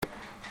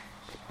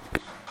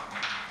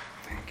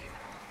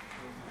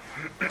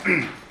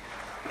That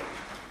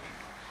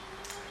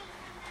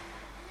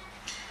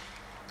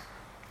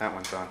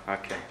one's on.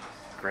 Okay,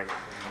 great.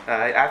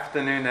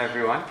 Afternoon,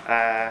 everyone.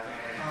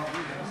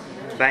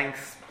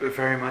 Thanks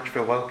very much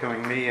for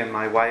welcoming me and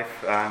my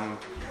wife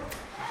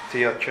to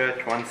your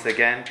church once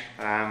again.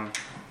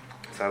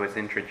 So I was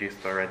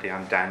introduced already.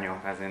 I'm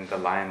Daniel, as in the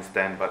Lion's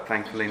Den, but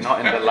thankfully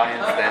not in the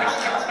Lion's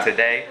Den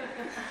today.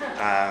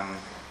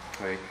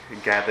 We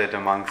gathered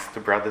amongst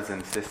brothers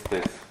and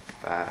sisters,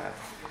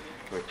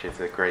 which is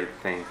a great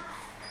thing.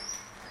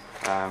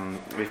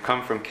 We've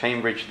come from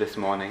Cambridge this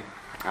morning.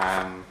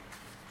 And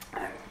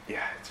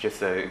it's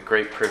just a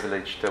great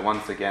privilege to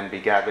once again be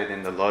gathered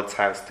in the Lord's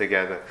house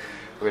together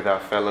with our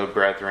fellow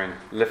brethren,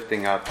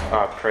 lifting up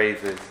our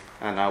praises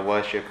and our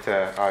worship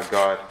to our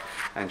God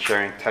and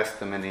sharing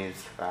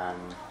testimonies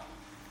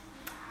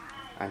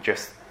and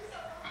just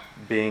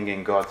being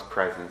in God's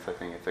presence. I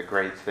think it's a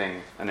great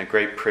thing and a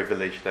great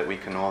privilege that we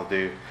can all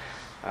do.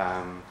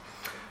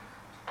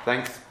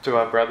 Thanks to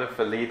our brother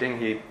for leading.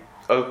 He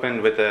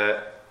opened with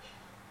a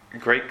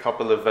great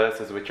couple of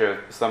verses which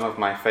are some of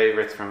my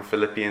favorites from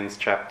Philippians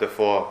chapter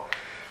 4,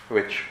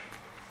 which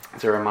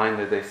is a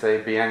reminder. They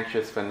say, "Be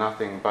anxious for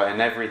nothing, but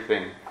in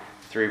everything,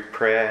 through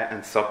prayer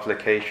and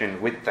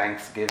supplication with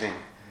thanksgiving,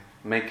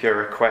 make your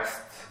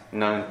requests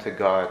known to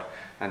God."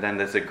 And then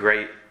there's a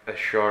great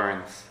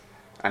assurance,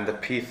 "And the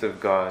peace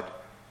of God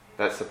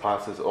that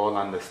surpasses all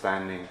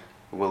understanding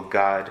will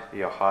guard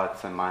your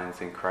hearts and minds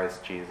in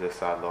Christ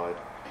Jesus our Lord."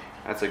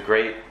 That's a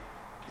great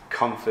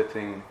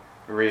comforting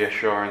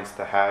reassurance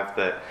to have,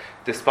 that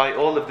despite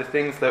all of the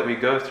things that we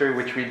go through,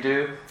 which we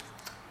do,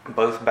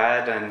 both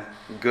bad and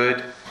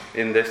good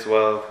in this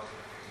world,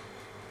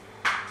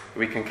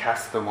 we can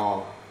cast them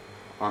all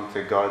onto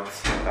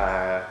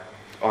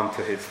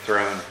onto His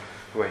throne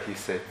where He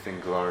sits in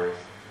glory,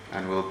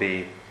 and will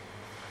be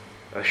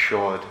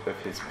assured of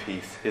His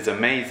peace, His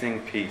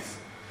amazing peace,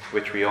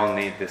 which we all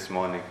need this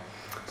morning.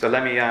 So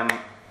let me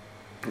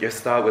just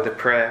start with a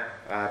prayer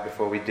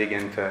before we dig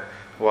into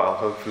what I'll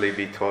hopefully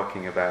be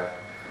talking about.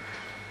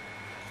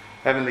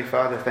 Heavenly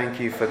Father, thank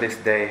you for this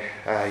day.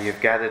 You've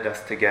gathered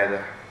us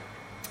together.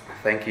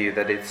 Thank you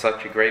that it's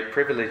such a great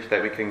privilege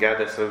that we can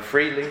gather so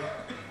freely,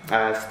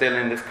 still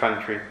in this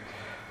country.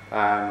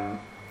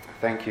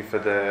 Thank you for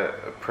the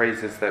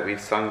praises that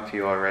we've sung to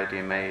you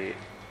already. May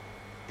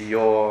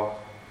your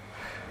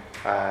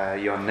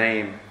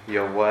name,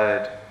 your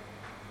word,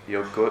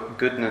 your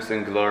goodness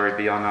and glory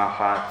be on our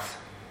hearts,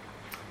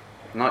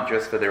 not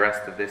just for the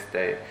rest of this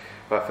day,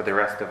 but for the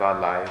rest of our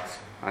lives,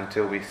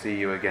 until we see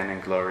you again in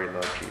glory,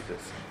 Lord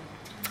Jesus.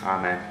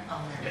 Amen.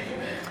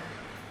 Amen.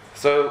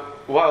 So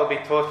what I'll be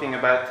talking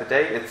about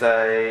today,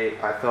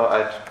 I thought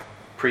I'd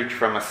preach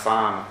from a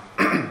psalm.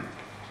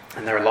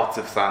 And there are lots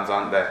of psalms,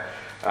 aren't there?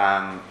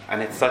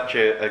 And it's such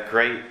a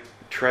great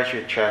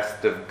treasure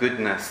chest of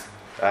goodness,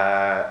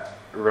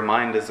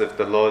 reminders of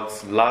the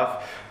Lord's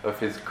love, of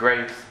His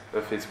grace,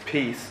 of His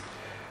peace.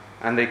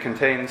 And they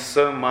contain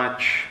so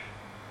much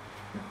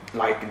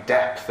like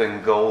depth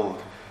and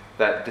gold,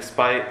 that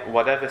despite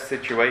whatever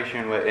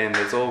situation we're in,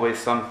 there's always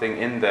something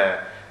in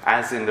there,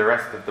 as in the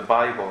rest of the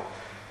Bible,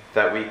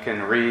 that we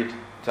can read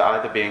to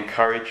either be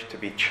encouraged, to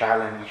be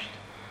challenged,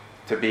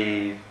 to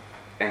be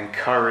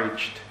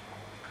encouraged,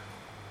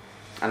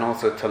 and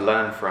also to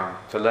learn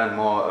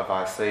more of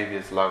our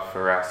Saviour's love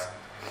for us.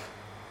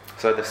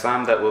 So the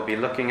psalm that we'll be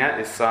looking at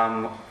is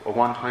Psalm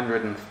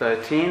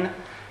 113.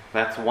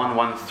 That's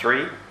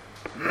 113.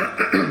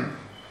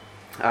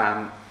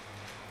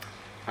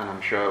 And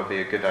I'm sure it would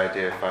be a good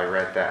idea if I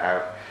read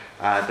that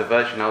out. The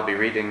version I'll be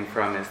reading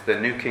from is the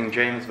New King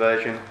James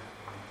Version.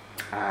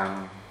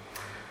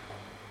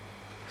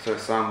 So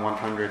Psalm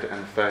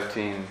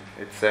 113,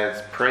 it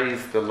says,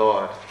 "Praise the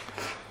Lord.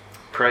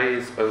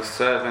 Praise, O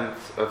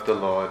servants of the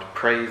Lord.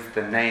 Praise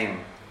the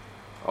name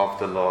of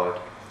the Lord.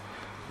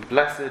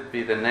 Blessed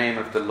be the name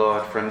of the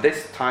Lord from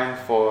this time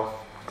forth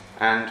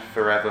and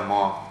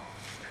forevermore.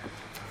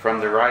 From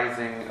the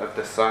rising of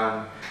the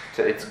sun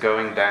to its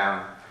going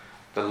down,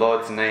 the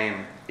Lord's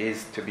name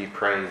is to be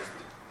praised.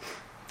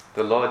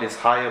 The Lord is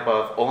high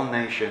above all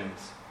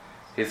nations,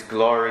 His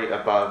glory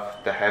above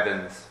the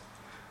heavens.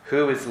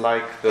 Who is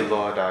like the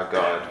Lord our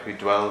God, who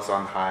dwells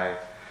on high,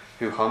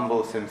 who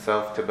humbles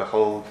Himself to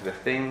behold the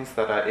things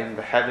that are in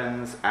the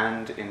heavens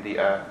and in the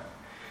earth?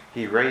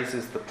 He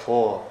raises the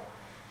poor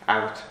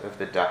out of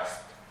the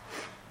dust,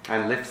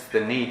 and lifts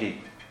the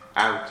needy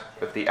out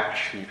of the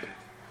ash heap,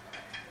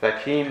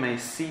 that He may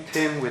seat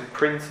him with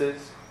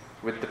princes,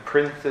 with the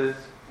princes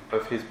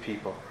of His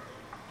people.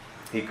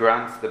 He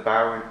grants the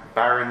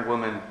barren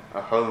woman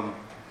a home,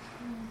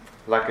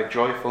 like a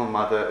joyful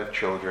mother of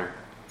children.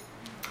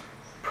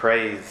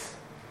 Praise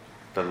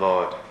the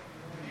Lord."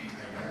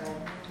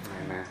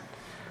 Amen.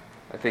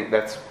 I think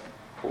that's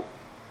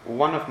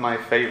one of my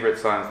favorite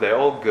psalms. They're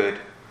all good,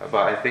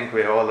 but I think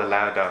we're all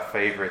allowed our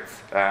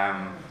favorites.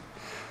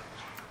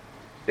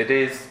 It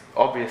is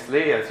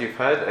obviously, as you've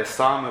heard, a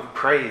psalm of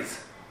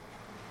praise.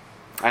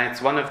 And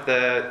it's one of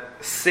the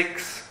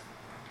 6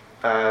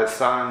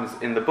 psalms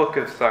in the book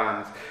of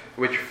Psalms,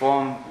 which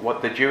form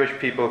what the Jewish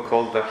people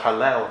call the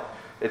Hallel.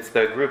 It's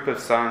the group of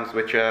psalms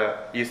which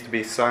used to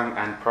be sung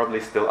and probably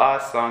still are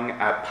sung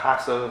at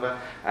Passover,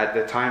 at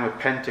the time of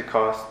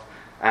Pentecost,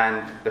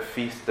 and the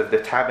Feast of the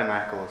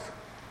Tabernacles.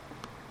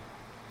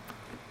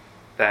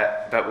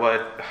 That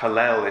word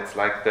Hallel, it's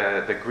like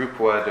the group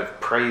word of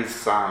praise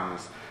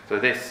psalms. So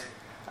this,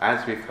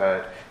 as we've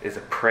heard, is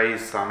a praise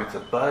psalm. It's a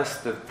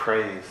burst of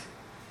praise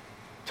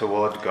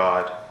toward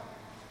God.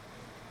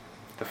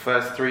 The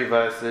first 3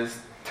 verses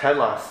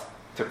tell us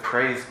to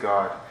praise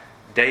God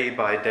day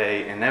by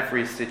day in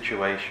every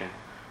situation,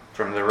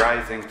 from the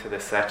rising to the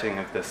setting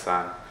of the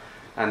sun.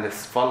 And the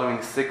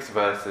following 6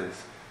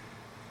 verses,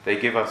 they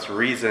give us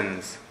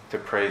reasons to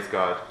praise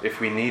God, if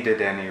we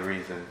needed any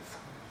reasons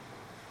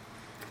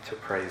to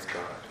praise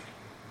God.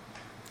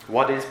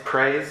 What is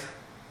praise?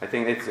 I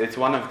think it's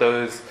one of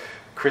those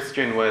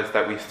Christian words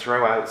that we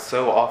throw out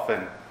so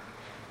often,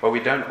 but we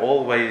don't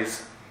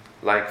always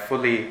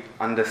fully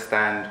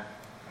understand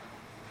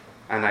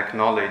and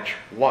acknowledge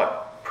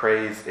what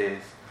praise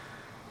is.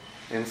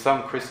 In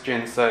some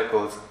Christian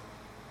circles,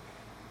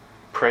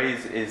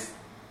 praise is,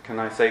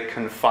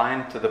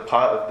 confined to the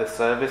part of the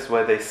service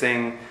where they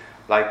sing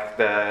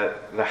the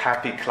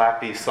happy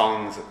clappy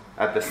songs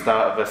at the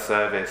start of a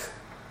service.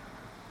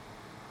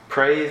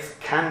 Praise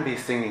can be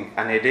singing,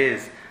 and it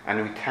is,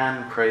 and we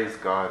can praise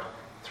God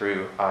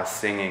through our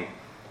singing.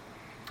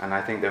 And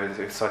I think there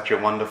was such a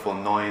wonderful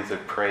noise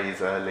of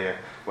praise earlier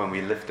when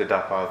we lifted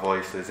up our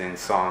voices in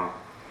song.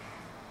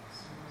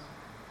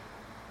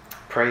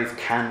 Praise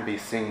can be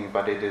singing,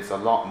 but it is a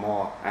lot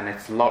more, and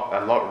it's a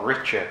lot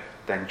richer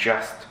than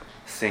just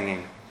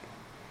singing.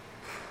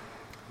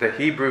 The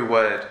Hebrew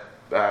word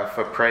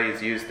for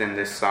praise used in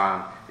this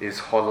psalm is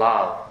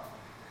holal.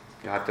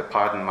 You'll have to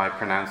pardon my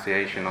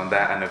pronunciation on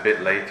that and a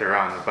bit later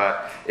on,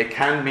 but it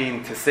can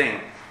mean to sing.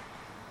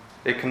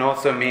 It can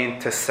also mean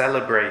to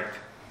celebrate,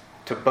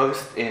 to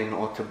boast in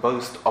or to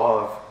boast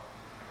of,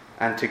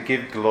 and to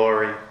give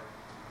glory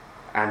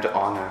and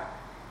honor.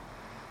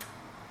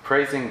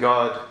 Praising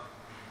God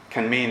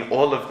can mean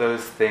all of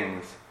those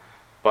things,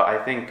 but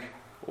I think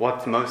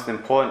what's most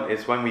important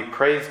is when we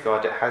praise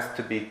God, it has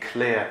to be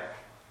clear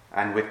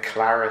and with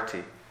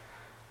clarity.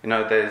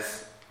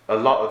 There's a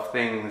lot of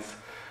things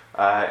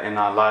in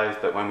our lives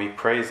that when we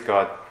praise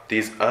God,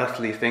 these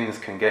earthly things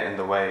can get in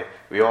the way.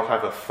 We all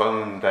have a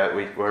phone that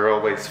we're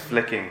always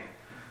flicking.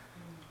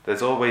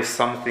 There's always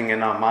something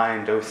in our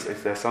mind. Oh,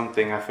 is there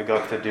something I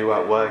forgot to do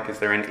at work? Is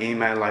there an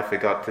email I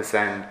forgot to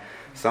send?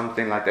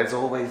 Something like that. There's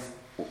always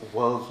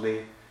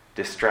worldly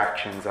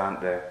distractions,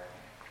 aren't there?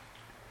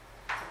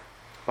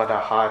 But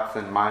our hearts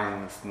and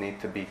minds need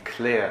to be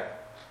clear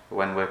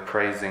when we're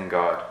praising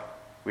God.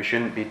 We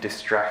shouldn't be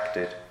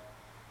distracted.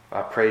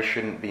 Our praise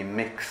shouldn't be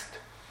mixed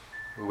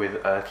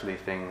with earthly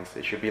things.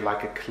 It should be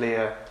like a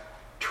clear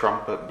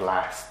trumpet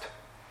blast,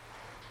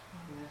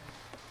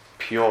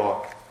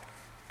 pure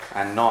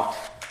and not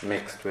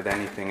mixed with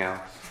anything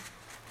else.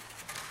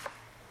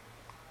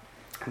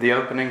 The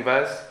opening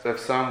verse of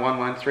Psalm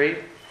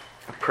 113,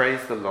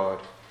 praise the Lord.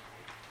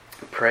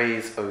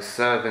 Praise, O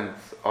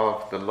servants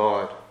of the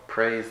Lord.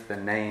 Praise the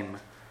name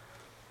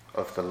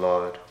of the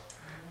Lord.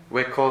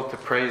 We're called to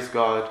praise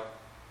God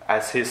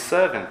as His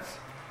servants.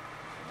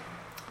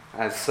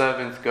 As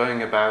servants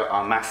going about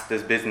our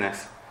Master's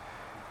business.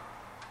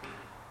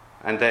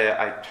 And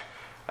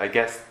I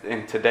guess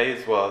in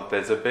today's world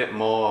there's a bit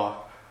more,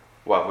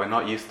 we're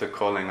not used to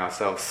calling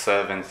ourselves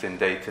servants in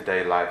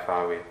day-to-day life,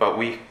 are we? But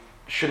we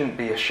shouldn't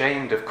be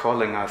ashamed of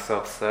calling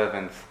ourselves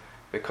servants,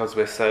 because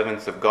we're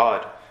servants of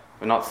God.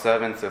 We're not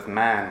servants of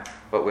man,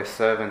 but we're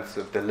servants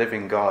of the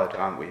living God,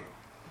 aren't we?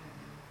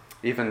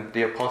 Even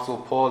the Apostle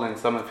Paul, in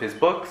some of his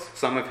books,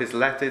 some of his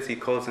letters, he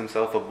calls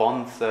himself a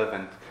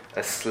bondservant,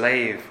 a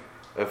slave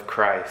of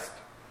Christ.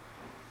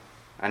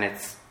 And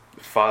it's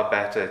far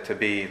better to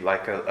be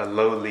like a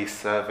lowly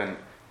servant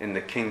in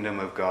the kingdom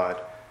of God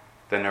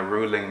than a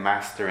ruling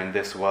master in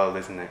this world,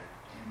 isn't it?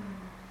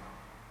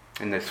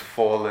 In this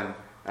fallen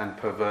and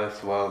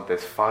perverse world,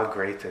 there's far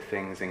greater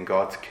things in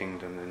God's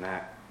kingdom than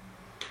that.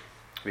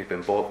 We've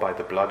been bought by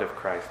the blood of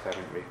Christ,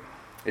 haven't we?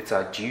 It's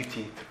our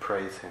duty to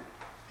praise Him.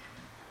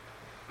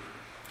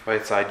 Well,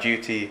 it's our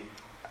duty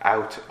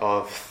out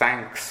of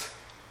thanks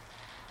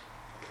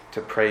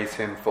to praise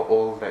Him for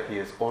all that He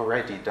has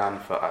already done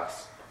for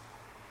us.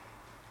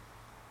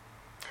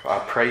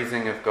 Our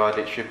praising of God,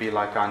 it should be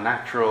like our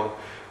natural,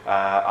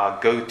 our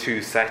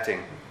go-to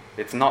setting.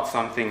 It's not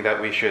something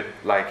that we should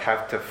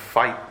have to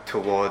fight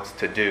towards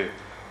to do,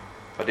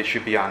 but it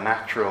should be our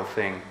natural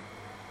thing.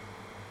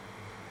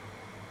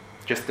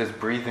 Just as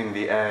breathing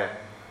the air,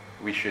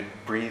 we should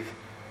breathe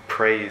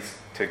praise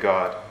to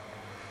God.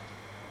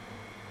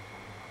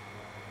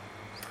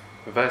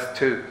 Verse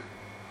 2,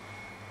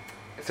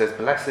 it says,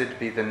 "Blessed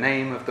be the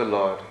name of the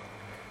Lord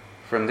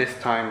from this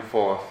time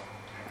forth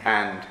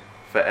and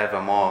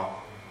forevermore."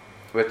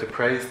 We're to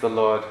praise the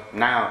Lord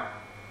now,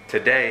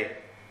 today,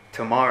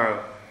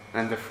 tomorrow,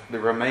 and the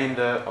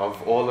remainder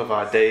of all of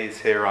our days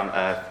here on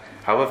earth,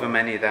 however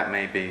many that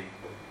may be.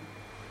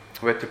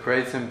 We're to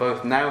praise him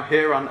both now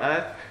here on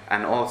earth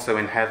and also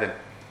in heaven,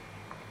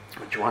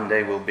 which one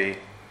day will be.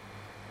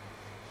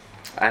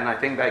 And I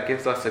think that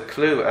gives us a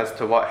clue as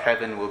to what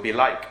heaven will be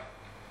like.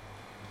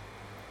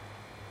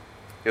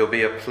 It will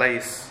be a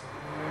place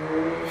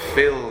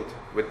filled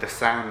with the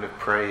sound of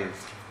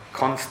praise,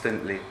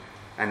 constantly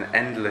and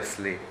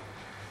endlessly.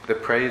 The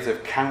praise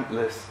of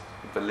countless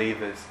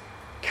believers,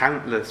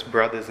 countless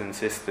brothers and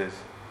sisters.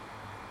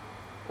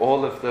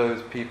 All of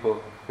those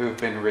people who've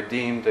been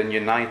redeemed and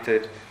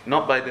united,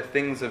 not by the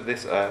things of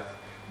this earth,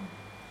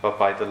 but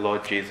by the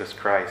Lord Jesus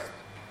Christ.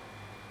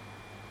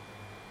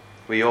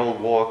 We all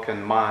walk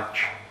and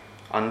march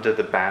under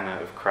the banner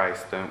of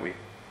Christ, don't we?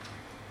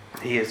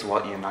 He is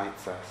what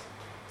unites us.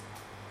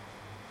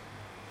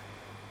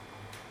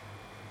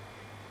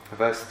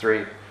 Verse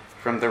 3,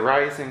 from the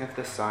rising of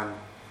the sun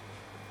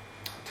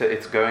to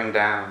its going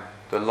down,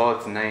 the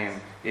Lord's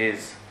name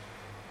is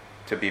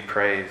to be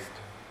praised.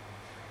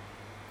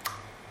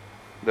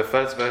 The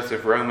first verse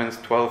of Romans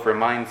 12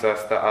 reminds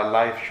us that our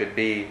life should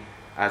be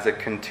as a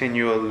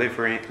continual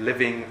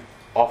living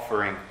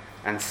offering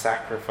and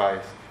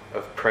sacrifice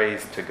of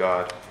praise to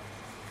God.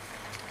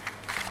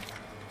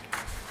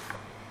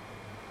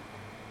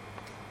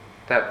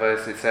 That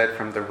verse, it said,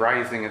 from the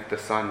rising of the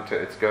sun to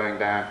its going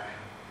down.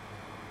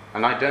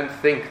 And I don't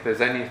think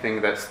there's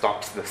anything that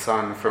stops the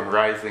sun from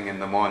rising in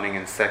the morning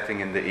and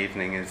setting in the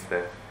evening, is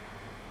there?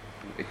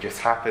 It just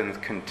happens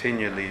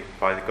continually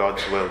by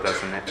God's will,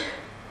 doesn't it?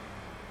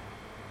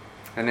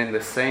 And in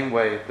the same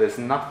way, there's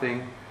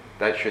nothing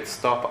that should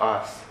stop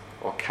us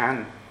or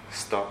can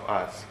stop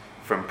us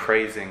from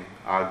praising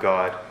our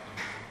God.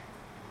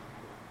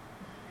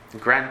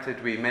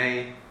 Granted, we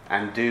may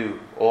and do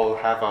all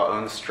have our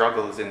own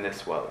struggles in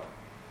this world.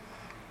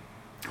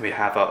 We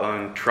have our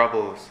own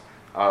troubles,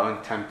 our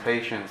own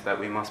temptations that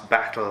we must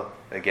battle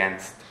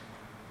against.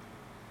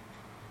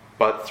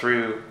 But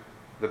through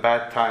the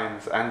bad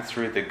times and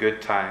through the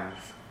good times,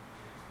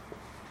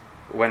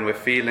 when we're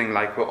feeling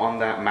like we're on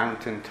that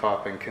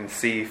mountaintop and can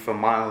see for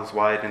miles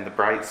wide in the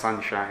bright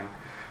sunshine,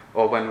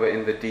 or when we're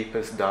in the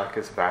deepest,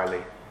 darkest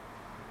valley,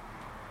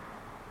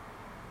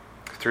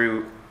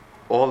 through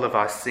all of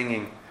our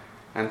singing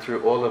and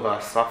through all of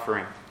our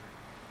suffering,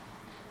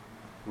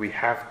 we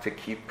have to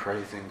keep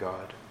praising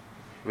God.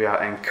 We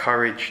are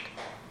encouraged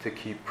to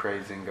keep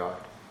praising God.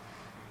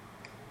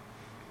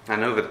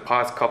 And over the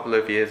past couple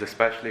of years,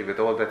 especially with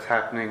all that's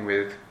happening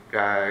with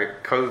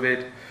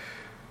COVID,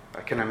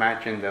 I can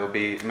imagine there'll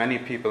be many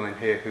people in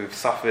here who've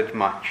suffered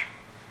much,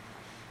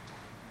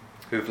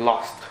 who've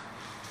lost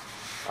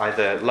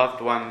either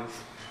loved ones,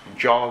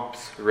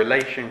 jobs,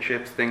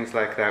 relationships, things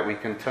like that. We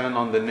can turn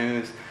on the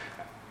news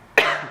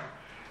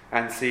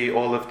and see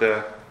all of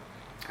the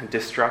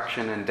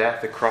destruction and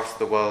death across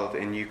the world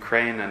in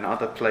Ukraine and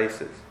other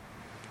places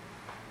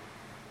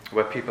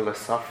where people are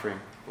suffering,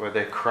 where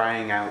they're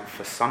crying out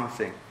for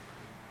something.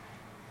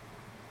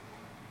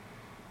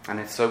 And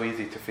it's so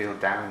easy to feel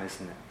down,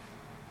 isn't it?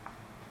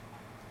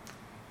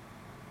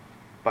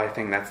 But I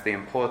think that's the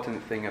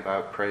important thing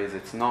about praise.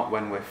 It's not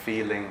when we're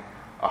feeling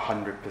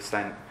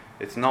 100%.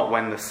 It's not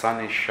when the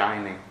sun is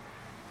shining,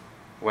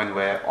 when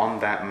we're on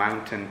that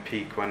mountain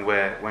peak, when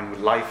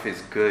life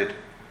is good,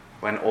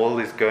 when all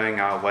is going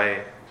our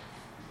way.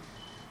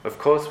 Of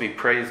course we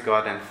praise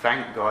God and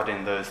thank God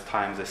in those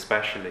times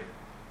especially.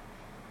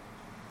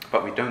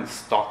 But we don't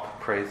stop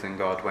praising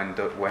God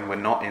when we're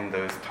not in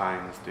those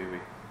times, do we?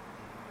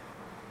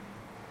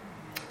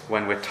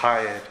 When we're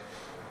tired,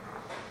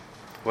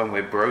 when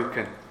we're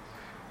broken,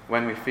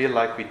 when we feel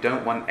like we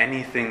don't want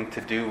anything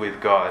to do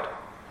with God,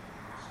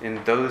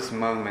 in those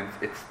moments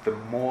it's the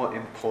more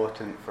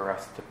important for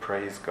us to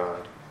praise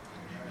God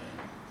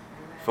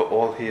for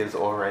all He has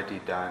already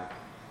done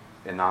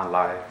in our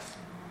lives.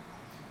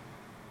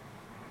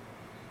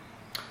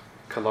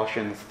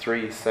 Colossians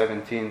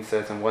 3:17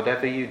 says, and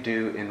whatever you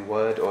do in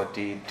word or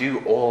deed, do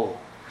all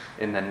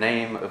in the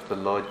name of the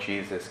Lord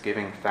Jesus,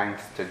 giving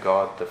thanks to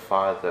God the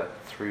Father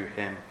through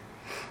Him.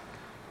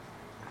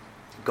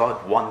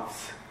 God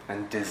wants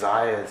and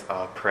desires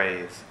our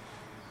praise,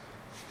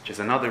 which is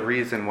another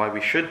reason why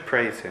we should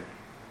praise Him.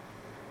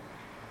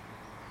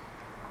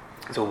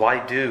 So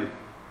why do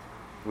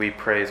we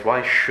praise?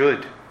 Why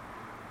should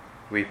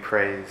we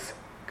praise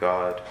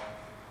God?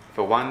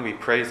 For one, we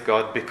praise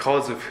God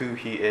because of who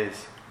He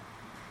is.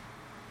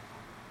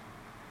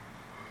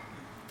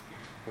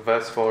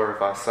 Verse 4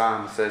 of our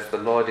psalm says, the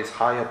Lord is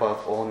high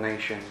above all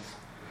nations,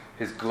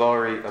 His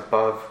glory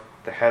above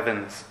the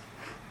heavens.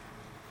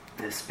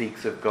 It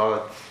speaks of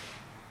God's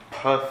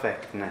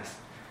perfectness,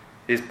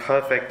 His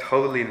perfect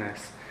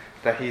holiness,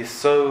 that He is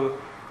so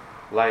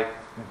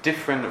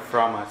different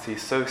from us.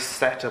 He's so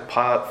set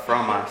apart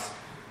from us.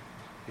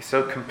 He's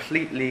so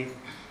completely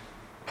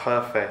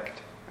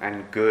perfect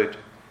and good.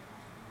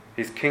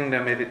 His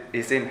kingdom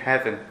is in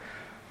heaven,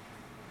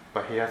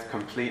 but He has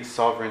complete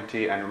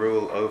sovereignty and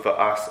rule over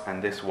us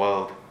and this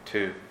world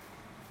too.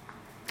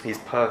 He's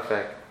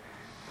perfect.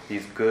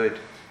 He's good.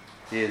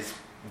 He is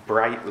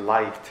bright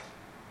light.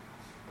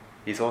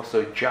 He's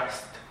also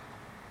just.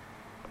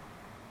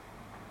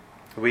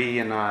 We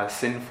in our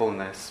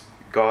sinfulness,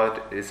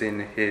 God is in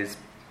his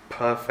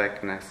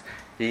perfectness.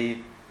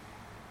 He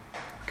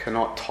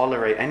cannot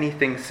tolerate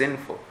anything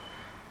sinful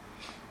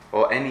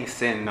or any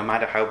sin, no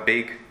matter how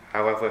big,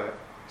 however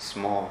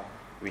small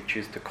we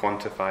choose to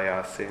quantify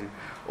our sin.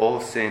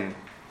 All sin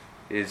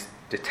is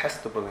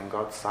detestable in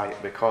God's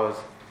sight because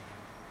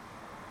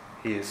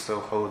he is so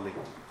holy.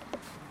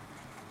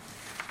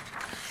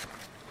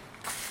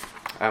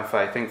 And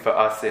I think for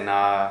us in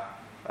our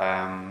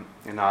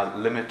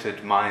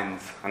limited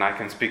minds, and I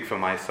can speak for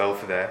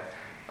myself there,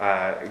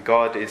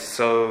 God is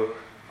so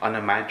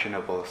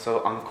unimaginable, so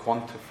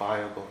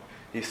unquantifiable.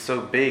 He's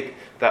so big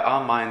that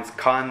our minds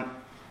can't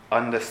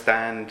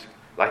understand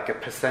like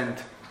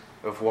 1%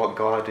 of what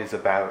God is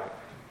about,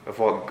 of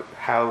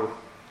how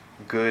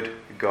good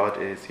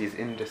God is. He's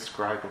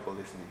indescribable,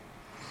 isn't he?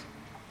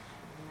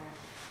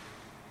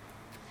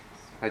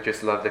 I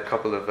just loved a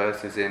couple of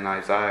verses in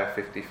Isaiah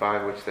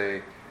 55,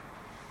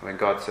 when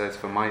God says,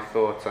 "For my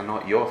thoughts are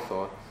not your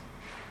thoughts,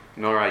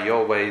 nor are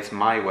your ways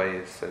my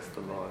ways, says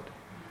the Lord.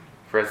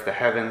 For as the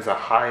heavens are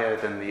higher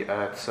than the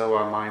earth, so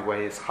are my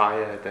ways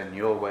higher than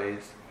your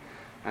ways,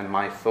 and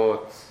my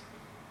thoughts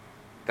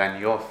than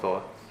your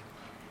thoughts."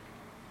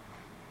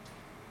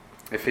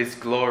 If his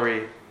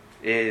glory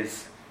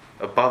is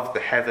above the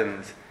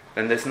heavens,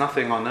 then there's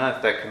nothing on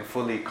earth that can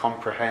fully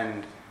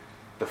comprehend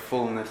the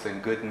fullness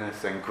and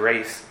goodness and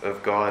grace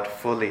of God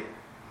fully.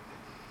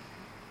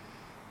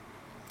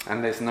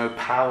 And there's no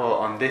power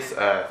on this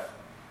earth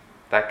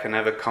that can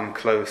ever come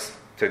close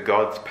to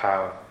God's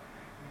power.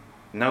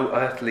 No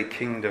earthly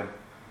kingdom,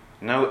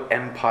 no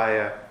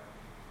empire,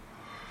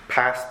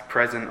 past,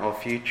 present or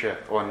future,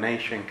 or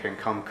nation can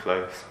come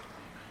close.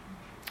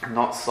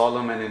 Not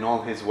Solomon in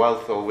all his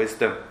wealth or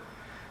wisdom,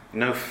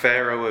 no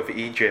Pharaoh of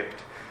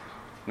Egypt,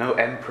 no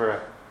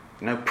emperor,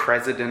 no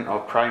president or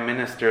prime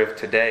minister of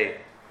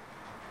today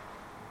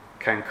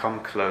can come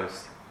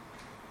close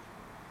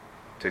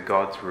to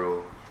God's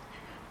rule.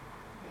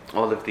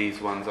 All of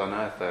these ones on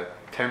earth are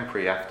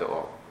temporary after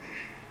all.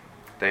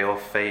 They all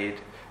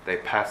fade, they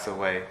pass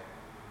away.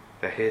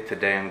 They're here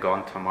today and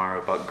gone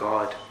tomorrow, but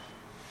God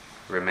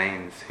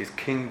remains. His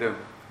kingdom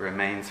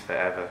remains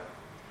forever.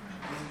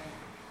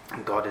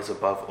 And God is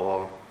above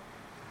all.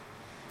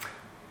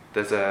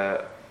 There's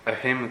a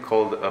hymn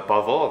called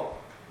 "Above All,"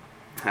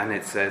 and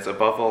it says,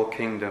 "Above all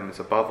kingdoms,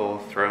 above all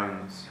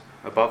thrones,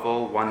 above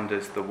all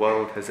wonders the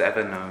world has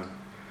ever known,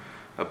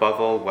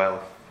 above all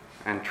wealth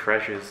and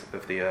treasures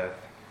of the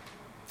earth,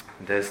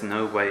 there's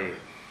no way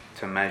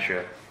to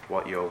measure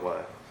what you're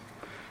worth."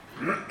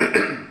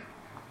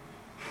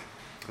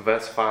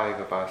 Verse 5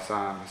 of our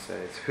psalm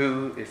says,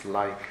 "Who is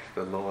like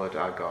the Lord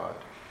our God,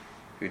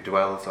 who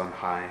dwells on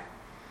high?"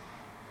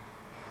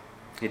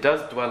 He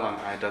does dwell on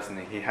high, doesn't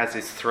he? He has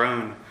his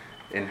throne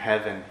in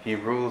heaven. He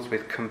rules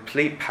with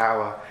complete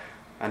power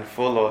and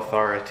full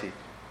authority.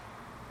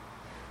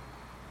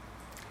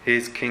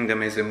 His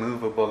kingdom is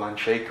immovable,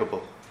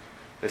 unshakable.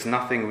 There's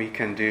nothing we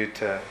can do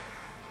to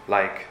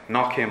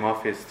knock him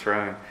off his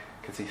throne,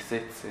 because he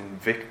sits in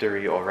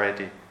victory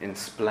already, in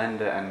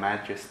splendor and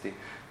majesty.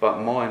 But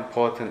more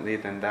importantly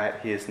than that,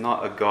 he is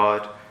not a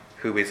God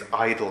who is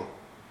idle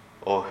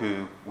or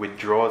who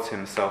withdraws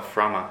himself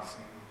from us.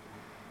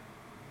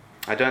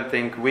 I don't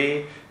think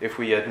if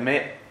we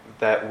admit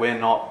that we're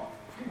not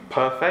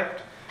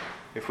perfect,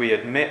 if we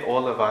admit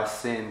all of our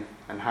sin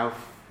and how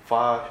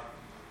far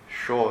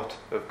short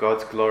of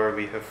God's glory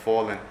we have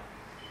fallen,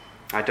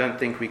 I don't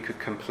think we could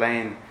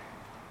complain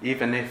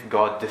even if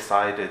God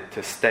decided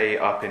to stay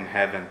up in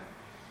heaven.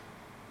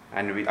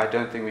 And I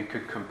don't think we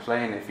could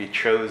complain if he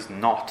chose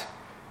not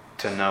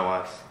to know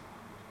us.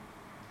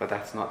 But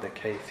that's not the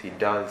case. He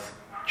does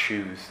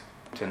choose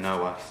to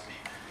know us.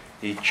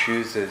 He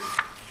chooses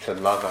to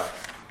love us.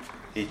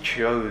 He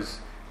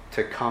chose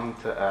to come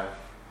to earth.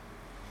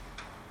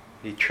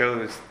 He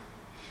chose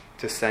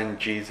to send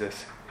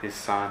Jesus, his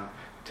Son,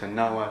 to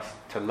know us,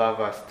 to love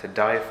us, to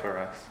die for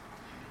us.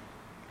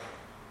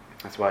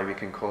 That's why we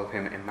can call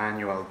him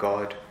Emmanuel,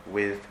 God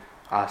with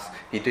us.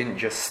 He didn't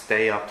just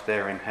stay up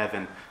there in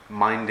heaven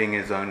minding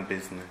his own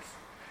business.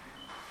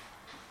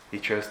 He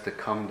chose to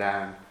come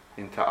down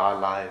into our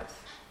lives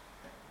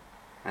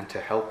and to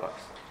help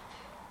us.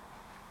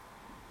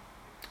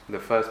 The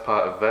first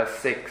part of verse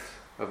 6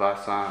 of our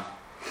psalm,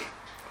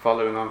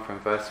 following on from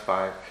verse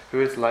 5,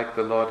 "Who is like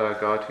the Lord our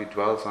God, who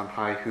dwells on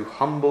high, who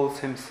humbles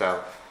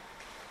himself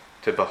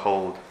to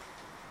behold."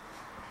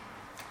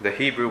 The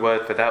Hebrew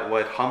word for that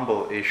word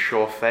humble is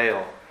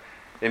shorfail.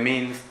 It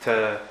means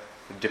to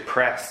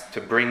depress, to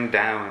bring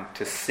down,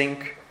 to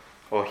sink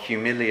or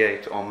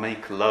humiliate or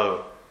make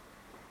low.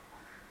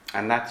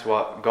 And that's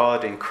what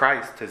God in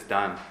Christ has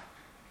done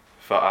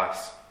for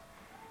us.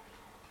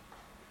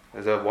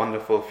 There's a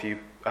wonderful few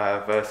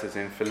verses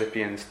in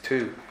Philippians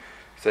 2.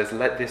 It says,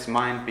 "Let this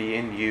mind be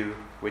in you,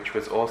 which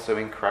was also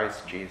in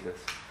Christ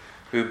Jesus,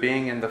 who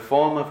being in the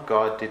form of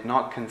God did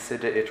not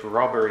consider it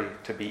robbery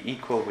to be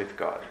equal with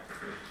God,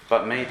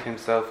 but made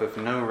himself of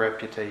no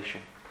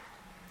reputation,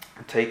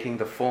 taking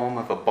the form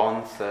of a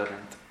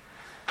bondservant,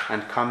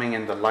 and coming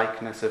in the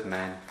likeness of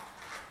men,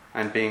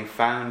 and being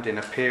found in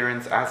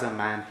appearance as a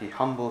man, he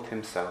humbled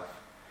himself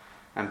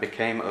and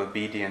became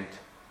obedient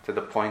to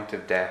the point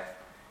of death,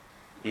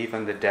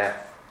 even the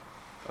death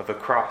of a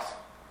cross.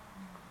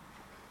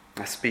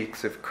 That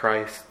speaks of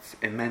Christ's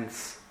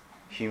immense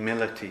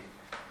humility.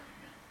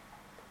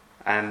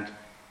 And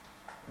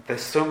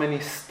there's so many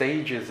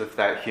stages of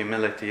that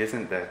humility,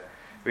 isn't there?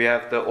 We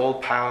have the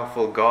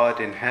all-powerful God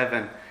in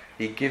heaven.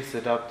 He gives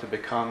it up to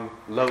become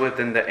lower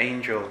than the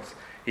angels.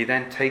 He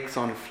then takes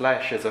on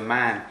flesh as a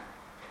man,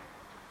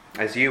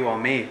 as you or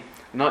me.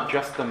 Not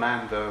just a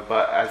man though,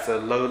 but as a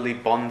lowly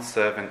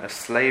bondservant, a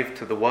slave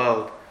to the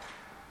world.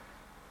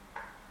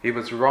 He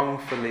was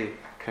wrongfully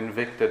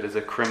convicted as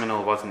a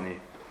criminal, wasn't he?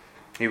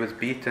 He was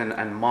beaten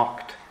and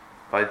mocked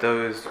by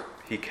those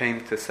he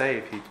came to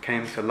save, he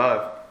came to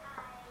love.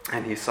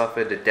 And he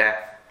suffered a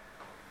death.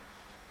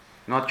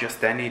 Not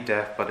just any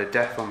death, but a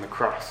death on the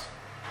cross.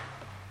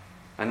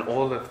 And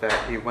all of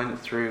that he went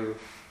through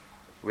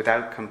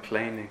without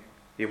complaining.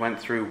 He went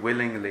through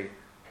willingly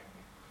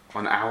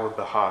on our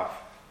behalf.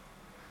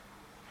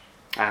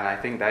 And I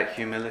think that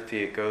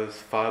humility, it goes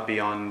far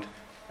beyond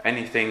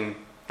anything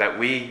that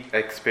we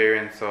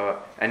experience or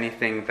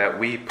anything that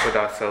we put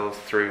ourselves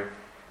through.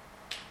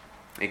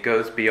 It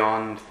goes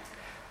beyond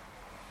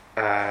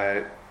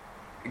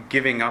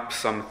giving up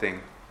something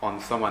on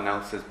someone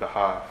else's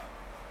behalf.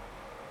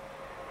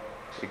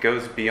 It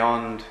goes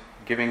beyond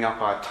giving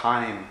up our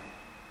time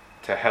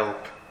to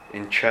help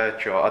in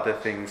church or other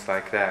things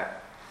like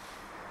that.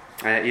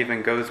 And it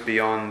even goes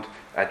beyond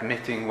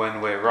admitting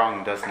when we're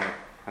wrong, doesn't it?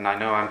 And I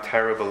know I'm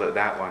terrible at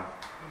that one.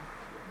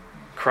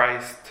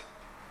 Christ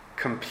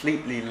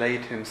completely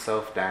laid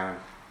himself down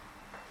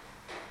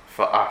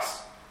for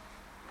us.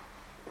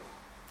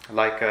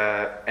 Like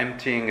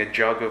emptying a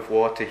jug of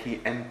water,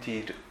 he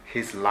emptied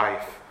his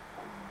life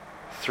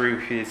through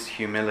his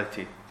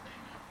humility.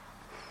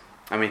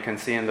 And we can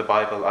see in the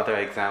Bible other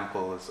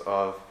examples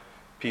of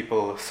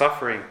people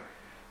suffering,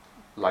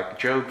 like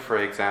Job, for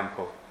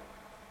example,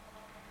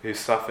 who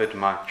suffered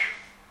much,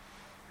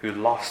 who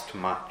lost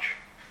much.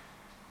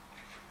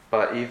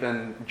 But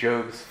even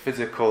Job's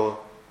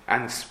physical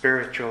and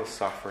spiritual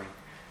suffering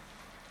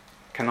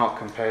cannot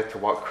compare to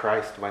what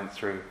Christ went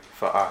through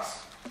for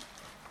us.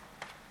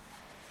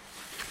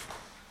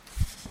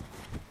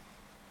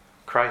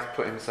 Christ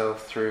put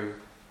himself through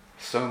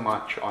so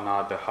much on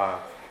our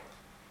behalf.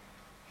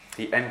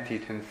 He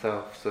emptied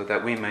himself so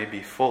that we may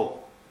be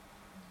full,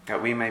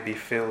 that we may be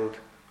filled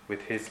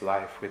with his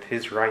life, with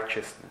his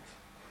righteousness.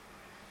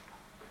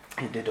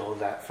 He did all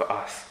that for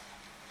us.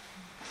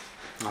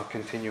 I'll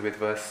continue with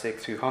verse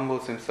 6. Who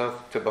humbles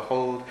himself to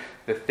behold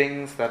the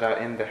things that are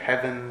in the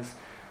heavens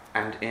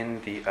and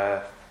in the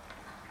earth.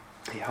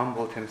 He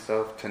humbled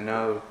himself to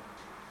know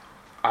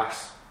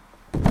us.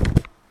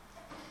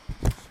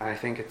 And I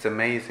think it's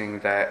amazing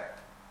that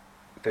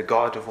the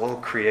God of all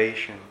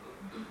creation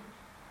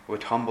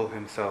would humble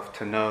himself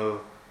to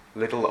know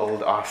little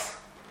old us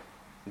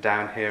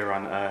down here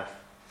on earth.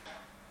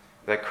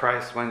 That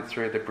Christ went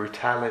through the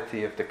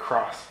brutality of the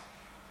cross.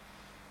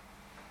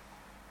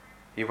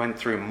 He went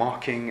through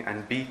mocking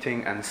and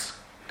beating and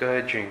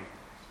scourging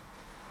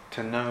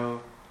to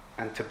know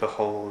and to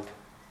behold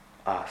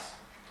us.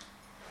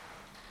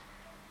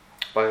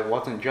 But it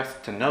wasn't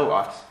just to know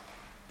us,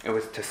 it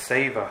was to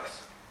save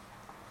us.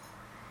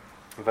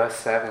 Verse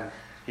 7,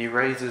 he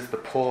raises the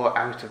poor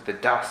out of the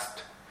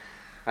dust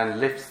and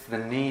lifts the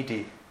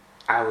needy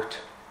out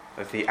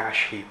of the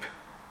ash heap.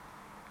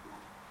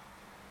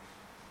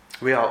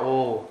 We are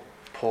all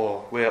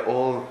poor. We are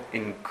all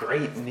in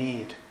great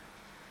need.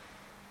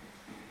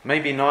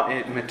 Maybe not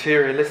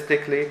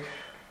materialistically,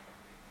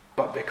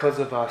 but because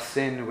of our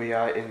sin, we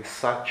are in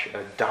such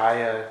a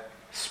dire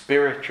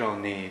spiritual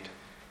need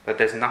that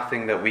there's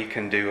nothing that we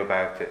can do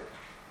about it.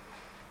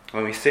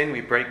 When we sin,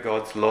 we break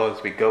God's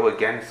laws, we go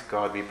against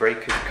God, we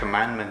break his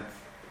commandments.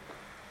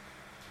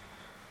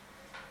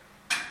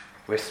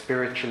 We're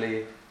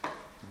spiritually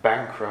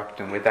bankrupt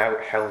and without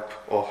help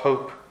or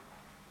hope.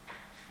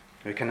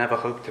 We can never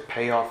hope to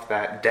pay off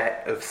that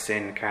debt of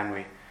sin, can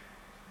we?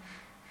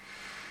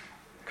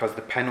 Because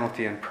the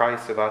penalty and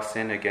price of our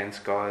sin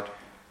against God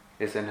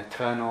is an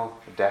eternal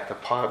death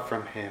apart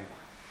from him.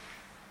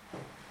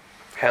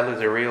 Hell is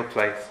a real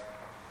place.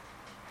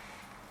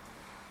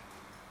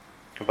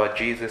 But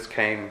Jesus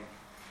came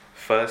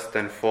first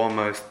and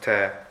foremost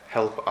to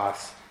help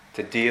us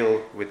to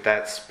deal with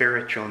that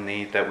spiritual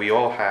need that we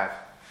all have.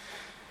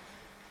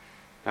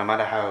 No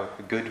matter how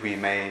good we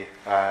may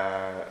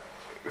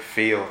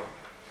feel,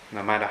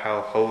 no matter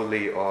how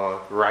holy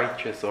or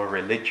righteous or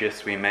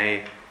religious we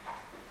may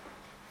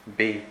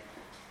be,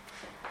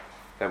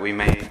 that we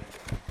may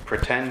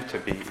pretend to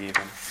be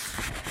even.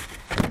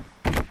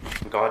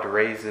 God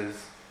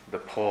raises the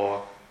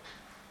poor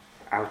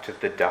out of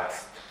the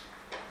dust.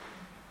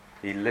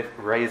 He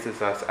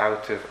raises us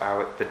out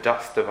of the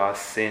dust of our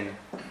sin,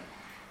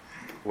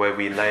 where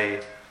we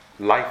lay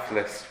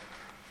lifeless,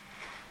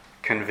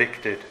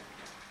 convicted.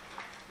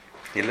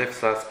 He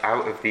lifts us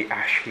out of the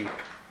ash heap,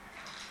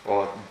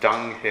 or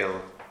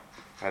dunghill,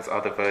 as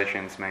other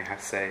versions may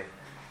have say.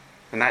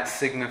 And that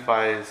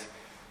signifies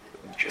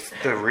just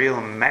the real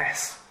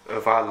mess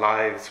of our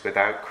lives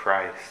without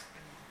Christ.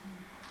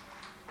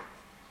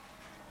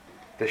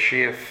 The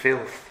sheer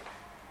filth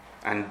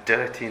and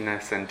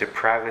dirtiness and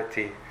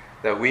depravity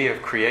that we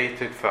have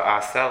created for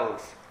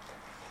ourselves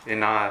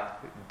in our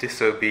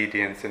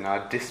disobedience, in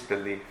our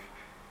disbelief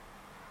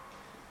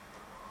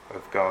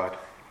of God.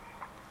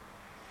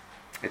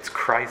 It's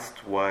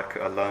Christ's work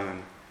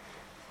alone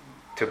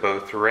to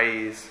both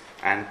raise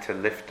and to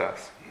lift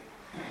us.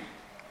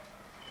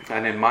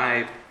 And in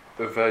my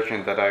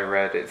version that I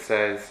read, it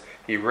says,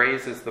 He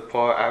raises the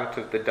poor out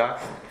of the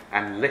dust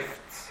and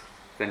lifts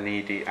the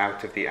needy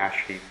out of the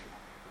ash heap.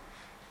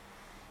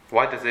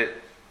 Why does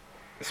it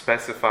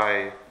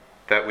specify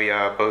that we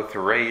are both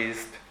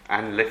raised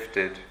and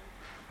lifted?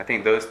 I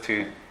think those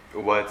two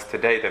words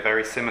today, they're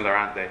very similar,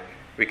 aren't they?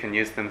 We can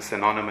use them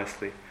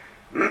synonymously.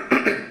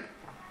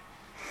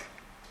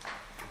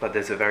 But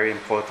there's a very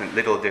important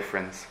little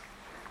difference.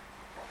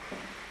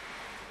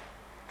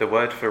 The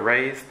word for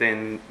raised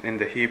in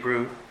the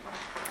Hebrew,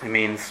 it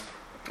means,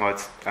 or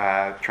it's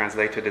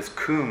translated as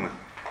kum.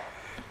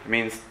 It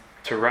means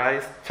to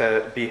rise,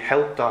 to be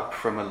helped up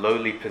from a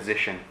lowly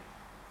position,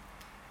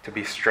 to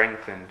be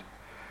strengthened.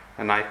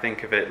 And I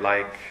think of it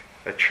like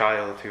a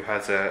child who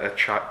has a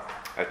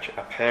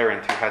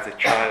parent who has a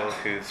child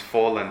who's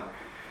fallen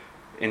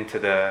into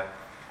the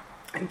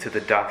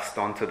dust,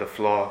 onto the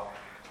floor,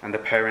 and the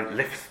parent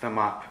lifts them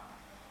up.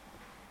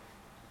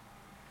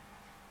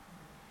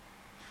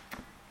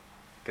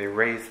 They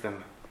raise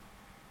them,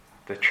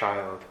 the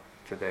child,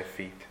 to their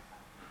feet.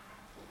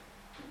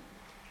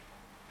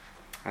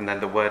 And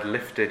then the word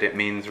lifted, it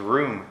means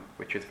room,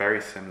 which is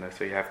very similar.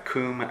 So you have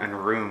kum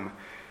and room.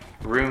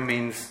 Room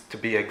means to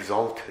be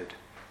exalted,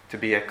 to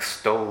be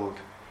extolled,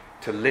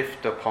 to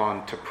lift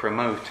upon, to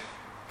promote,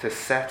 to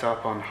set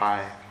up on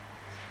high.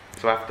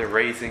 So after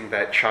raising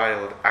that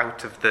child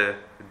out of the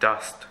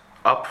dust,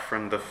 up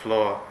from the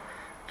floor,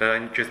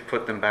 don't just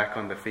put them back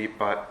on the feet,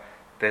 but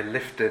they're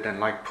lifted and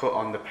like put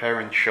on the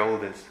parent's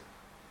shoulders.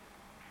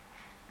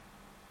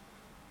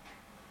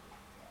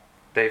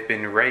 They've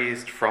been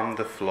raised from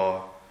the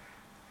floor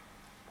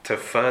to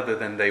further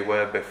than they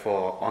were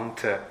before,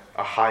 onto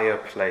a higher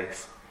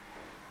place.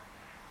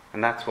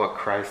 And that's what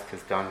Christ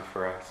has done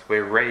for us.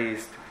 We're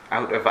raised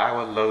out of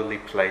our lowly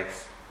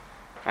place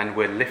and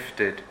we're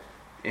lifted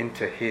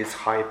into His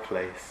high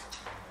place.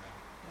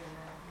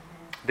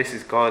 This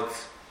is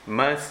God's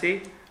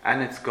mercy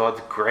and it's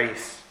God's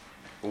grace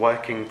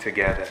working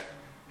together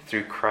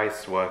through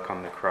Christ's work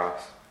on the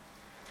cross.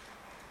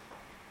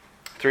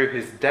 Through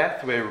His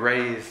death, we're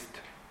raised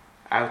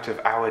out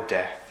of our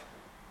death,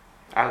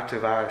 out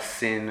of our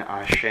sin,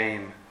 our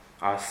shame,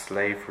 our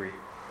slavery.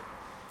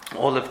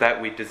 All of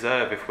that we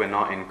deserve if we're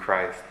not in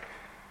Christ.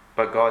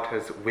 But God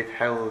has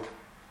withheld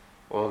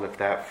all of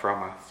that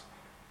from us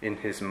in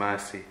His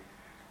mercy.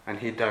 And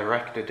He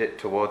directed it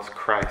towards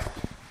Christ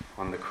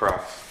on the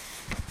cross.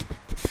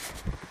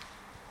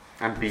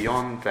 And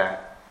beyond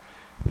that,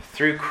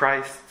 through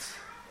Christ's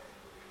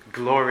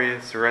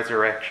glorious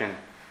resurrection,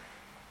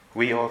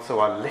 we also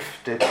are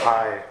lifted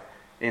high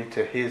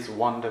into His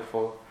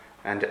wonderful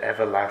and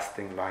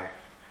everlasting life.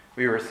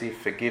 We receive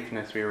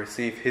forgiveness, we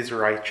receive His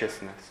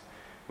righteousness,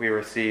 we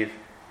receive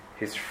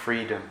His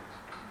freedom,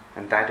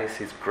 and that is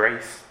His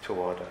grace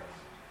toward us.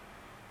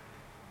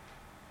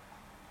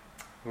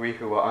 We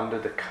who are under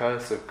the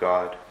curse of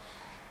God,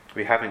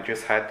 we haven't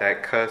just had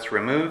that curse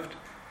removed,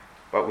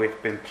 but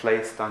we've been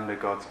placed under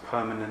God's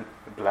permanent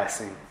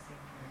blessing.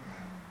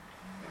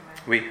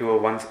 We who were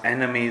once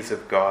enemies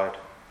of God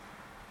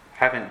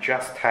haven't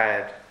just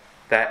had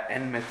that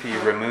enmity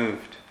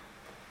removed,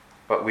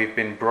 but we've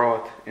been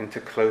brought into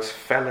close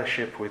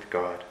fellowship with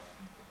God.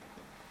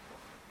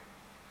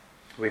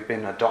 We've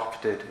been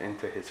adopted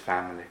into His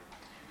family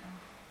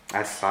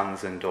as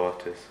sons and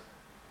daughters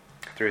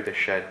through the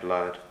shed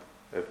blood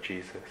of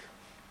Jesus.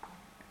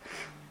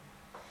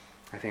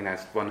 I think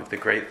that's one of the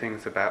great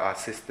things about our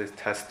sister's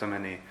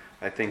testimony.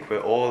 I think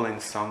we're all in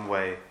some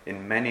way,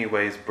 in many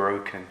ways,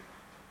 broken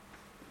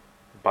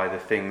by the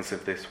things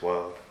of this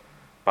world,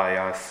 by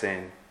our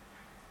sin.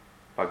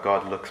 But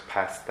God looks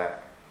past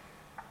that.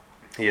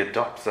 He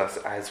adopts us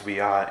as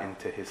we are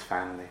into His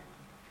family.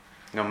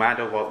 No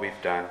matter what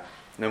we've done,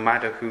 no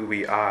matter who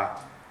we are,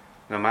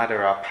 no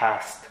matter our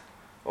past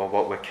or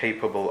what we're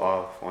capable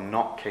of or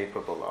not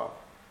capable of,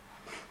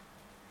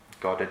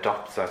 God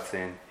adopts us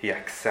in. He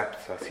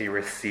accepts us. He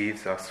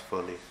receives us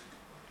fully.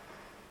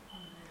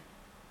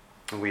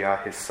 And we are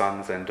His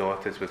sons and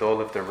daughters with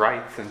all of the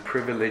rights and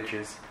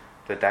privileges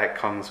that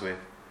comes with.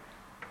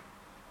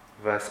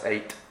 Verse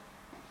 8,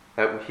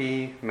 that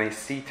He may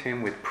seat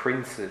Him with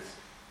princes,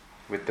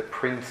 with the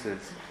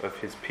princes of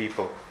His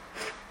people.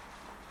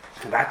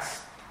 And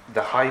that's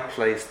the high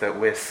place that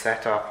we're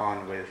set up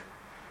on with.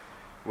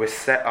 We're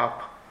set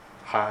up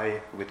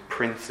high with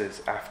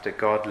princes after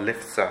God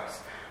lifts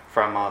us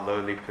from our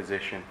lowly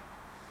position.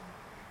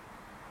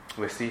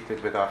 We're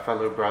seated with our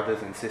fellow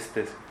brothers and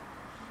sisters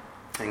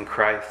in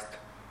Christ,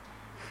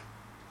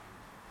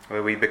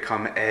 where we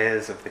become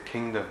heirs of the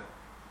kingdom.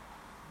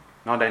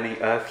 Not any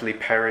earthly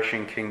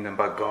perishing kingdom,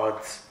 but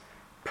God's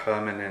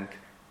permanent,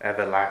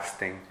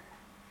 everlasting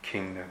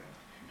kingdom.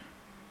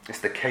 It's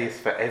the case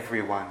for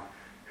everyone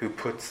who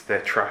puts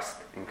their trust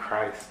in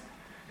Christ,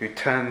 who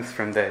turns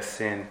from their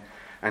sin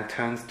and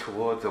turns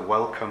towards a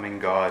welcoming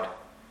God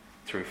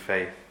through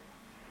faith.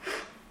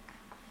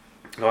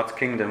 God's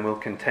kingdom will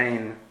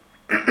contain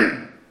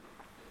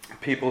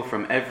people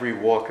from every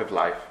walk of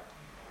life,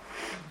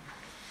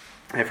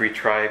 every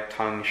tribe,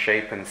 tongue,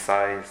 shape and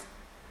size,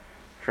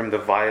 from the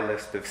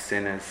vilest of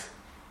sinners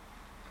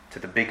to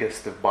the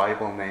biggest of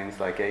Bible names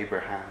like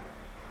Abraham,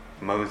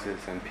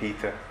 Moses and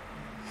Peter.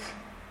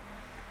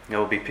 There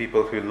will be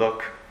people who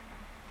look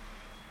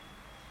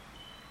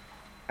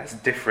as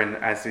different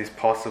as is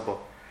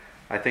possible.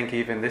 I think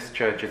even this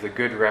church is a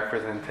good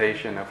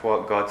representation of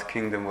what God's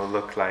kingdom will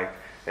look like,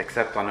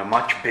 except on a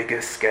much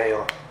bigger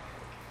scale.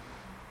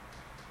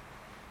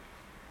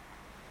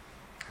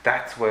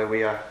 That's where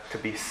we are to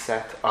be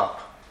set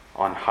up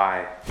on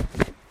high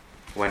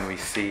when we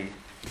see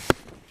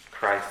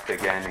Christ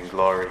again in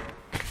glory.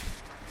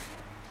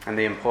 And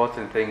the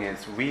important thing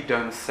is, we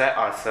don't set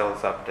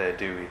ourselves up there,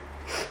 do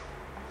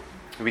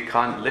we? We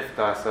can't lift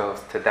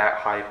ourselves to that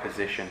high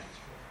position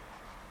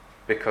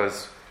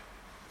because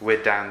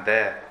we're down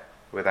there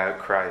without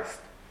Christ.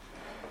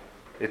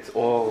 It's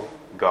all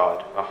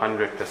God,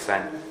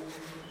 100%.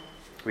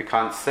 We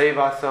can't save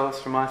ourselves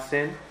from our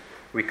sin.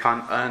 We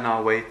can't earn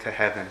our way to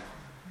heaven.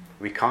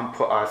 We can't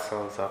put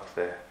ourselves up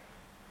there.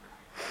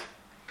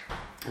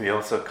 We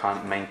also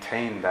can't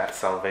maintain that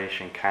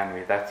salvation, can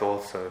we? That's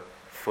also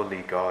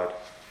fully God.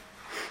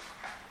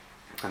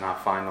 And our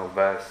final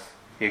verse,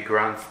 He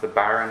grants the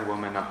barren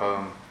woman a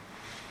home,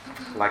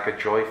 like a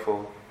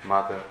joyful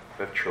mother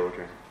of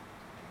children.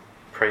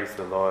 Praise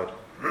the Lord.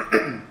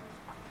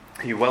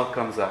 He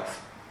welcomes us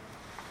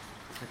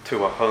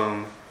to a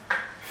home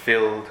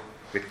filled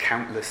with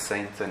countless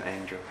saints and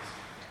angels.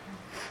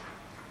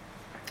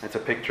 It's a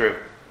picture of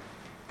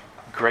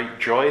great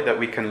joy that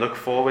we can look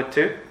forward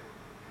to.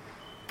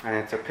 And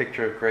it's a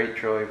picture of great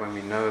joy when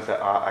we know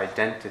that our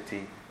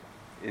identity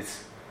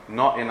is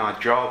not in our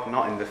job,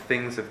 not in the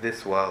things of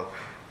this world,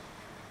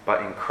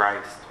 but in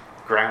Christ,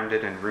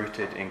 grounded and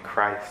rooted in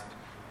Christ.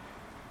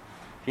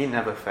 He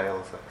never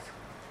fails us.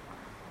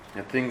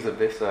 The things of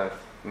this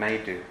earth may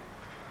do.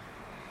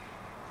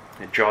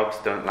 The jobs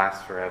don't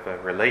last forever.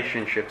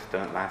 Relationships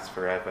don't last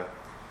forever.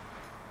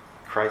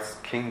 Christ's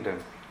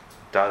kingdom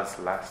does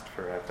last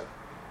forever.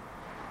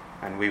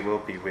 And we will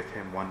be with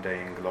Him one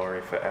day in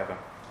glory forever.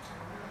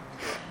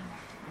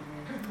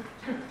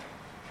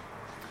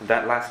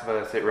 That last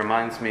verse, it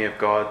reminds me of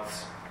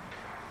God's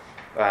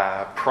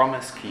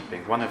promise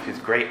keeping, one of His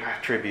great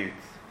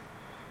attributes,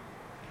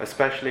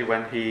 especially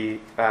when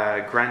He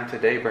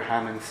granted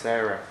Abraham and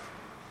Sarah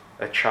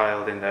a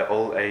child in their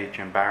old age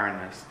and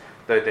barrenness.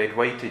 Though they'd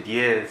waited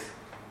years,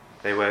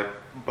 they were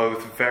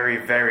both very,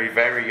 very,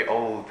 very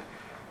old.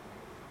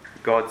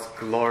 God's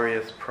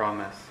glorious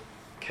promise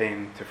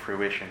came to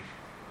fruition.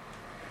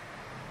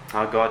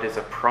 Our God is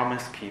a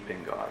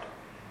promise-keeping God.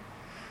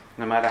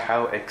 No matter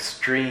how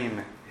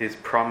extreme His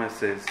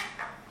promises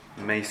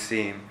may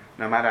seem,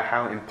 no matter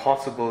how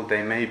impossible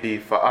they may be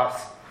for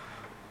us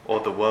or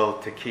the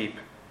world to keep,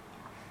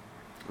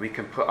 we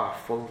can put our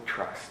full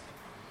trust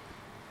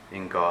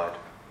in God,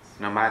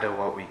 no matter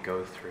what we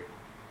go through.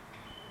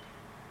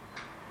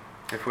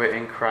 If we're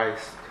in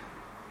Christ,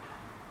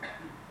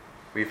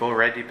 we've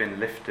already been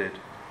lifted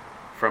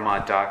from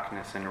our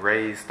darkness and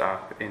raised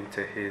up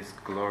into His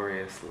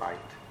glorious light.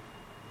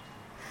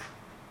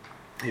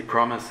 He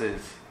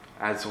promises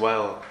as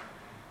well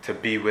to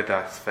be with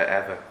us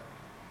forever.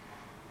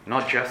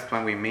 Not just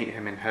when we meet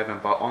Him in heaven,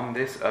 but on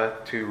this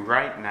earth too,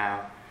 right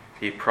now,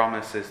 He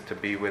promises to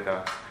be with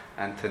us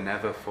and to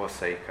never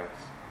forsake us.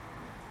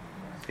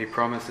 He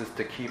promises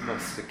to keep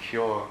us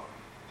secure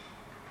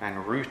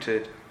and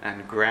rooted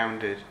and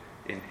grounded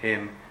in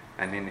Him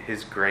and in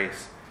His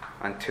grace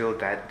until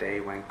that day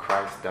when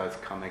Christ does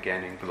come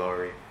again in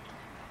glory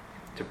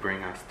to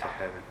bring us to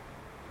heaven.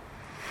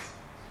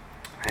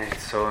 And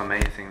it's so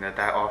amazing that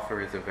that offer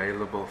is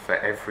available for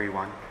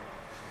everyone.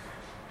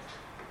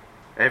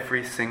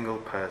 Every single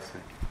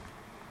person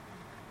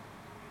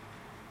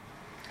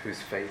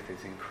whose faith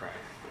is in Christ.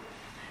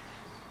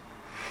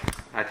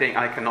 I think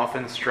I can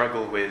often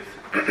struggle with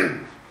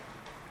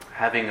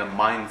having a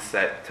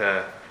mindset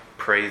to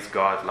praise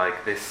God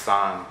like this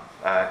psalm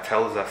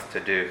tells us to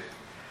do.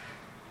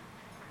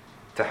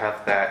 To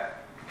have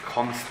that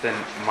constant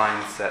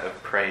mindset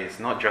of praise,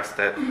 not just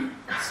at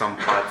some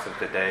parts of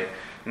the day,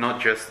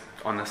 not just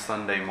on a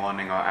Sunday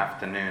morning or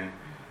afternoon,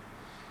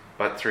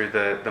 but through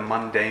the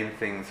mundane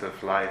things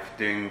of life,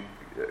 doing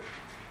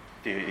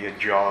your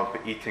job,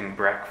 eating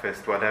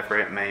breakfast, whatever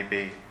it may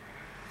be.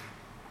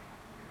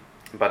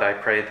 But I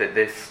pray that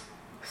this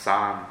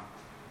psalm,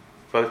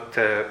 both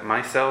to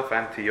myself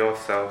and to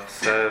yourself,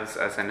 serves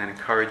as an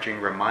encouraging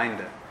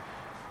reminder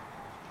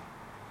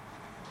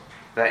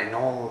that in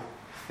all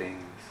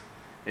things,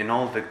 in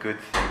all the good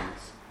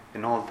things,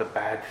 in all the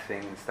bad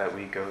things that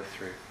we go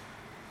through,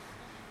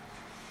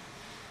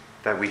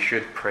 that we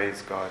should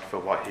praise God for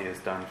what he has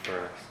done for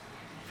us,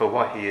 for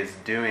what he is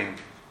doing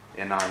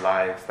in our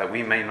lives that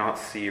we may not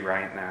see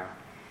right now.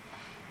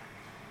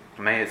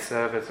 May it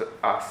serve as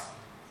us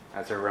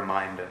as a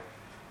reminder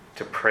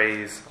to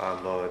praise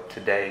our Lord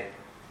today,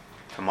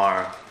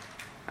 tomorrow,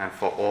 and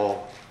for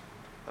all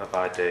of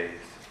our days.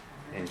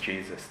 In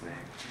Jesus' name.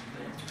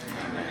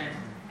 Amen.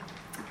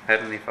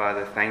 Heavenly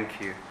Father,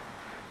 thank you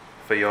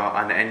for your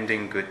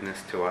unending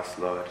goodness to us,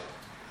 Lord.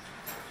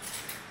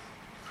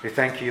 We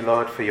thank you,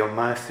 Lord, for your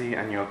mercy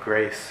and your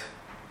grace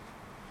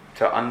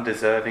to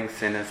undeserving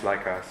sinners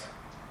like us.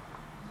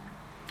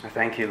 I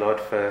thank you, Lord,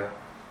 for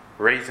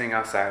raising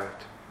us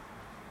out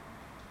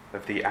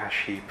of the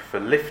ash heap, for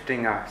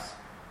lifting us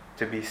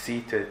to be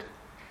seated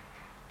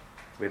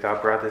with our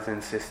brothers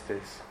and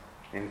sisters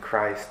in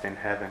Christ in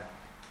heaven.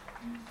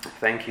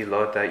 Thank you,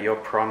 Lord, that your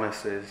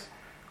promises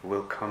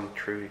will come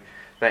true,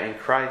 that in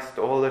Christ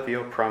all of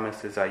your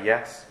promises are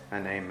yes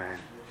and amen.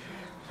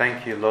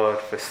 Thank you, Lord,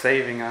 for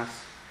saving us,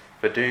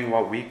 for doing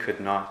what we could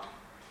not.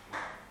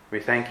 We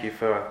thank you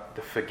for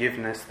the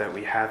forgiveness that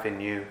we have in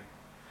you.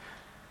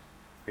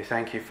 We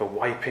thank you for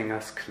wiping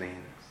us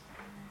clean.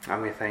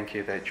 And we thank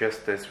you that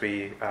just as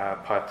we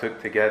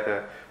partook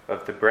together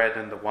of the bread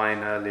and the wine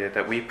earlier,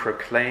 that we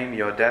proclaim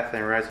your death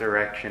and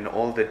resurrection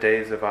all the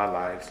days of our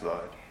lives,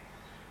 Lord.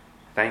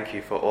 Thank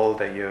you for all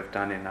that you have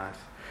done in us.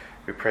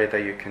 We pray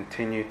that you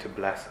continue to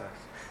bless us,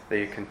 that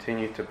you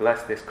continue to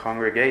bless this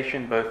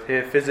congregation, both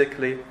here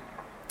physically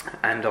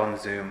and on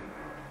Zoom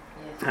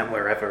and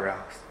wherever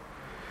else.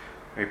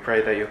 We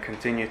pray that you'll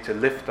continue to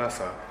lift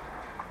us up,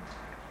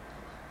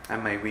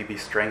 and may we be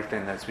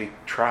strengthened as we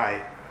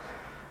try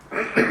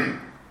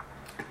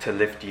to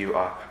lift you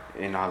up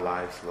in our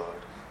lives,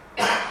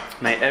 Lord.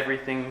 May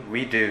everything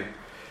we do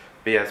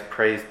be as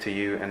praise to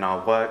you in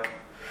our work,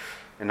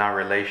 in our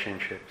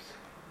relationships,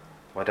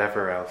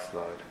 whatever else,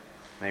 Lord.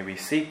 May we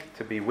seek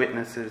to be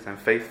witnesses and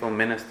faithful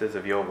ministers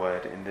of your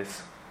word in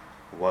this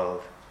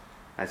world,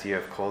 as you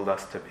have called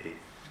us to be.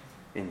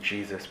 In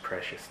Jesus'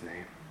 precious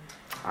name.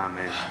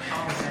 Amen.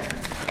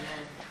 Amen.